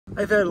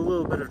I've had a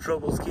little bit of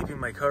troubles keeping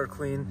my car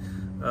clean.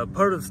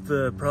 Part of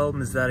the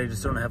problem is that I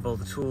just don't have all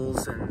the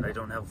tools and I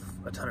don't have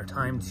a ton of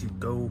time to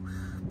go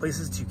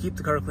places to keep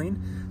the car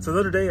clean. So the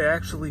other day I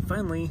actually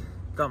finally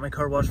got my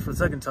car washed for the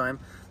second time.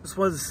 This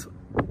was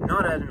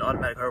not at an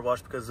automatic car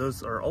wash because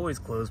those are always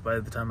closed by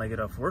the time I get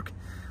off work.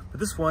 But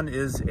this one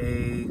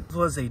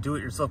was a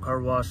do-it-yourself car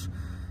wash,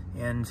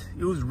 and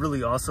it was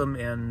really awesome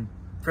and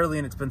fairly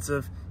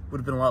inexpensive. It would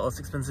have been a lot less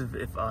expensive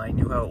if I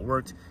knew how it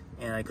worked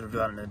and I could have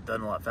gotten it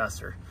done a lot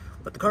faster.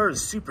 But the car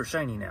is super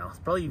shiny now. It's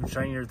probably even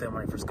shinier than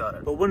when I first got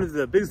it. But one of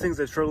the biggest things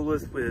I struggled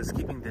with was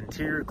keeping the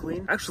interior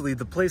clean. Actually,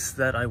 the place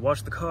that I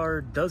washed the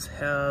car does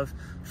have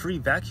free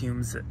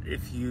vacuums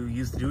if you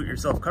use the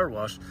do-it-yourself car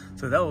wash.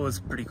 So that was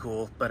pretty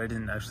cool, but I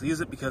didn't actually use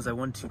it because I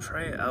wanted to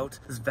try out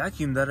this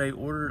vacuum that I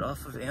ordered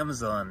off of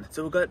Amazon.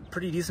 So it got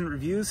pretty decent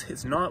reviews.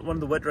 It's not one of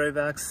the wet dry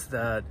vacs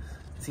that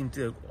seem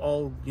to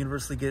all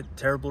universally get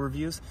terrible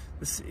reviews.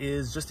 This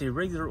is just a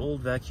regular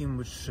old vacuum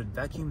which should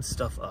vacuum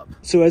stuff up.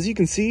 So as you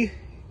can see,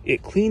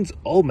 it cleans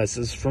all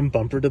messes from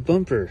bumper to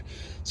bumper.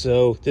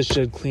 So this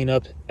should clean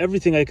up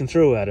everything I can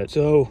throw at it.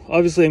 So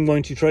obviously I'm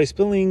going to try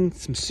spilling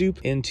some soup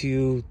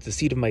into the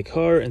seat of my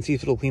car and see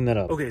if it'll clean that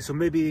up. Okay, so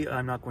maybe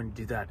I'm not going to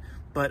do that,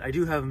 but I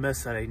do have a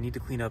mess that I need to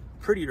clean up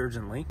pretty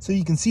urgently. So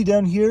you can see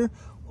down here,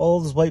 all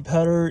this white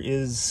powder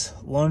is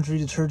laundry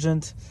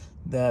detergent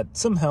that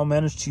somehow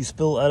managed to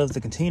spill out of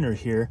the container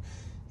here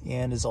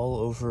and is all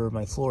over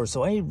my floor.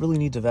 So I really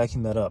need to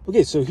vacuum that up.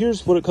 Okay, so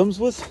here's what it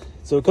comes with.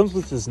 So it comes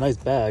with this nice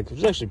bag, which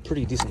is actually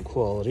pretty decent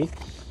quality.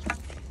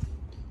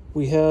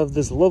 We have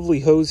this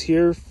lovely hose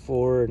here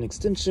for an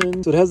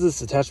extension. So it has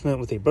this attachment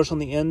with a brush on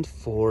the end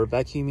for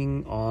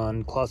vacuuming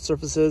on cloth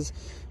surfaces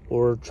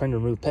or trying to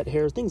remove pet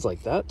hair, things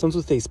like that. It comes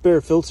with a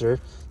spare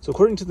filter. So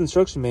according to the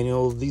instruction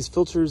manual, these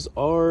filters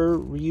are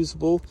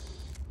reusable.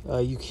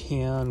 You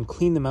can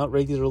clean them out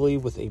regularly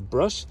with a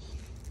brush,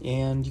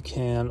 and you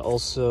can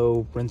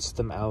also rinse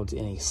them out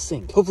in a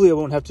sink. Hopefully I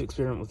won't have to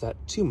experiment with that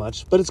too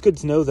much, but it's good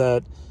to know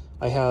that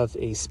I have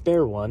a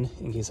spare one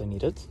in case I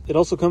need it. It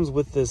also comes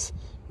with this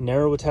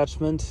narrow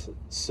attachment,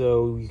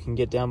 so you can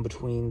get down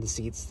between the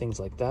seats, things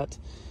like that.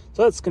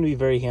 So that's going to be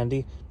very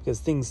handy because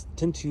things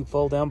tend to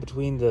fall down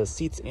between the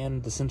seats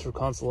and the center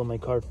console of my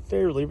car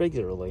fairly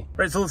regularly.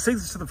 Right, so let's take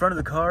this to the front of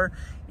the car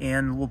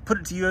and we'll put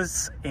it to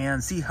use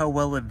and see how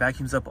well it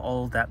vacuums up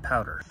all that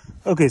powder.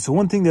 Okay, so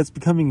one thing that's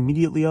becoming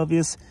immediately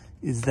obvious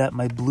is that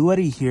my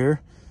Bluetti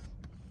here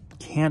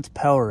can't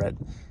power it.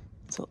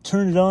 So I'll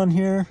turn it on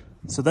here.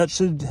 So that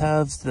should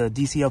have the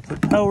DC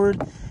output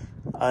powered.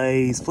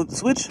 I flip the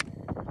switch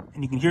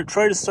and you can hear it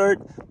try to start,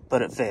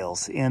 but it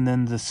fails. And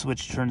then the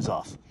switch turns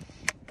off.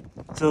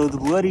 So the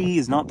Bluetti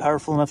is not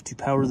powerful enough to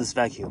power this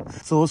vacuum.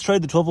 So let's try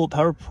the 12-volt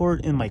power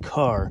port in my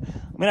car.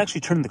 I'm gonna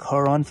actually turn the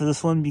car on for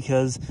this one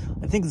because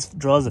I think this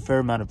draws a fair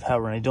amount of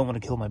power and I don't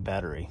want to kill my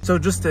battery. So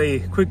just a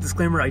quick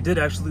disclaimer, I did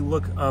actually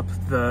look up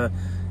the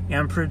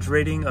amperage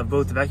rating of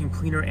both the vacuum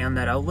cleaner and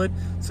that outlet.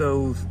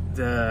 So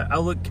the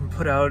outlet can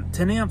put out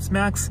 10 amps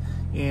max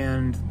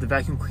and the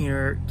vacuum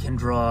cleaner can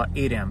draw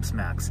 8 amps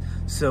max.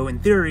 So in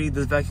theory,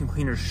 this vacuum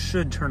cleaner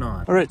should turn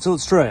on. All right, so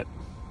let's try it.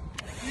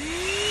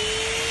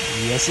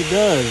 Yes, it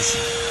does.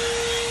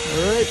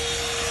 All right.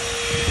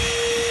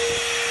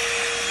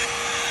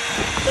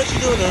 It's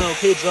actually doing an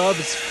okay job.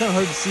 It's kind of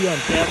hard to see on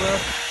camera,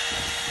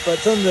 but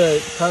some of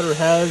the powder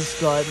has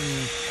gotten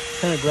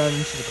kind of ground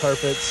into the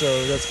carpet,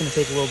 so that's going to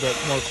take a little bit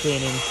more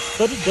cleaning,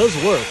 but it does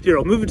work. Here,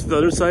 I'll move it to the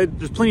other side.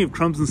 There's plenty of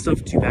crumbs and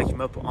stuff to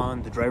vacuum up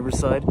on the driver's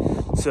side,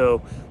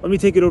 so let me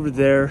take it over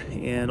there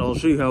and I'll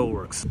show you how it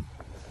works.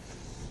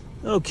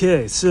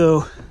 Okay,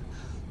 so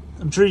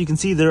I'm sure you can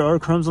see there are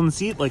crumbs on the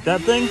seat, like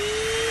that thing,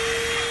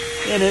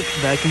 and it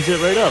vacuums it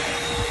right up.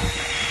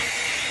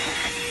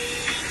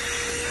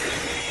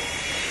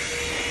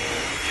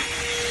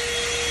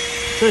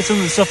 Try some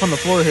of the stuff on the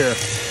floor here.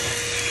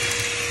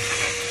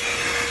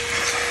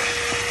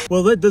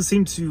 Well, that does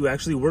seem to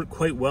actually work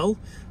quite well.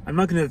 I'm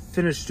not going to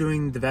finish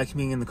doing the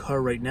vacuuming in the car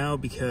right now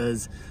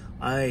because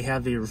I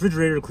have a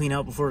refrigerator to clean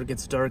out before it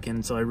gets dark,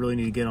 and so I really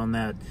need to get on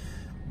that.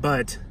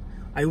 But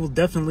I will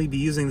definitely be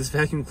using this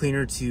vacuum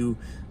cleaner to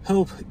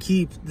help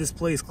keep this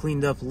place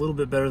cleaned up a little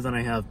bit better than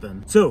I have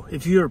been. So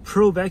if you're a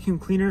pro vacuum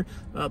cleaner,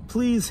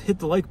 please hit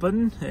the like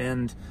button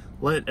and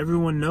let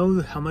everyone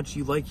know how much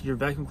you like your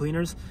vacuum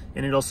cleaners,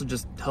 and it also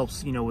just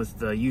helps, you know, with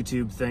the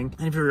YouTube thing.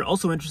 And if you're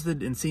also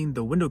interested in seeing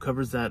the window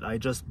covers that I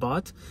just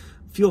bought,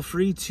 feel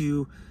free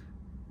to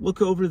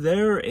look over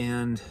there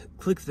and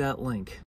click that link.